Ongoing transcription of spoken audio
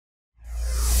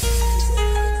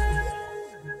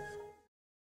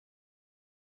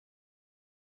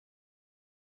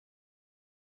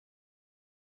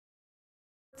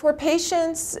For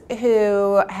patients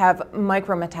who have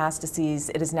micrometastases,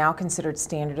 it is now considered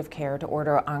standard of care to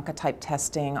order Oncotype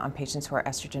testing on patients who are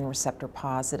estrogen receptor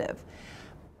positive.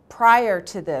 Prior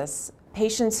to this,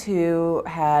 patients who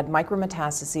had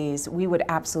micrometastases, we would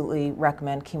absolutely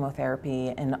recommend chemotherapy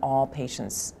in all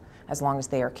patients as long as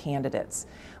they are candidates.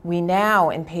 We now,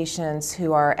 in patients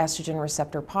who are estrogen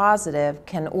receptor positive,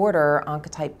 can order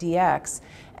Oncotype DX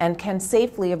and can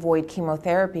safely avoid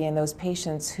chemotherapy in those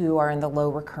patients who are in the low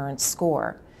recurrence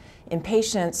score. In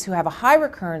patients who have a high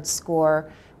recurrence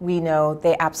score, we know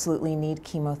they absolutely need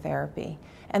chemotherapy.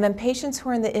 And then patients who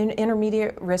are in the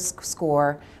intermediate risk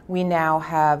score, we now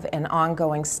have an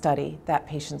ongoing study that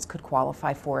patients could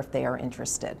qualify for if they are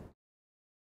interested.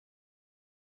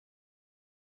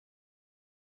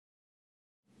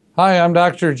 Hi, I'm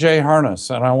Dr. Jay Harness,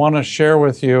 and I want to share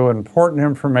with you important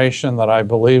information that I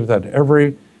believe that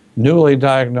every newly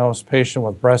diagnosed patient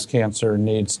with breast cancer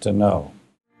needs to know.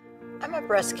 I'm a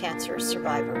breast cancer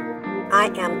survivor. I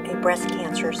am a breast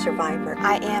cancer survivor.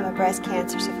 I am a breast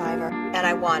cancer survivor. And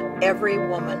I want every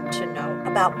woman to know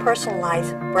about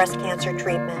personalized breast cancer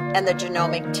treatment and the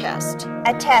genomic test.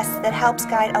 A test that helps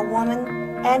guide a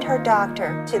woman and her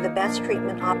doctor to the best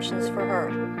treatment options for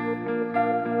her.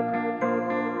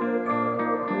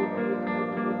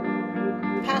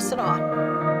 Pass it on.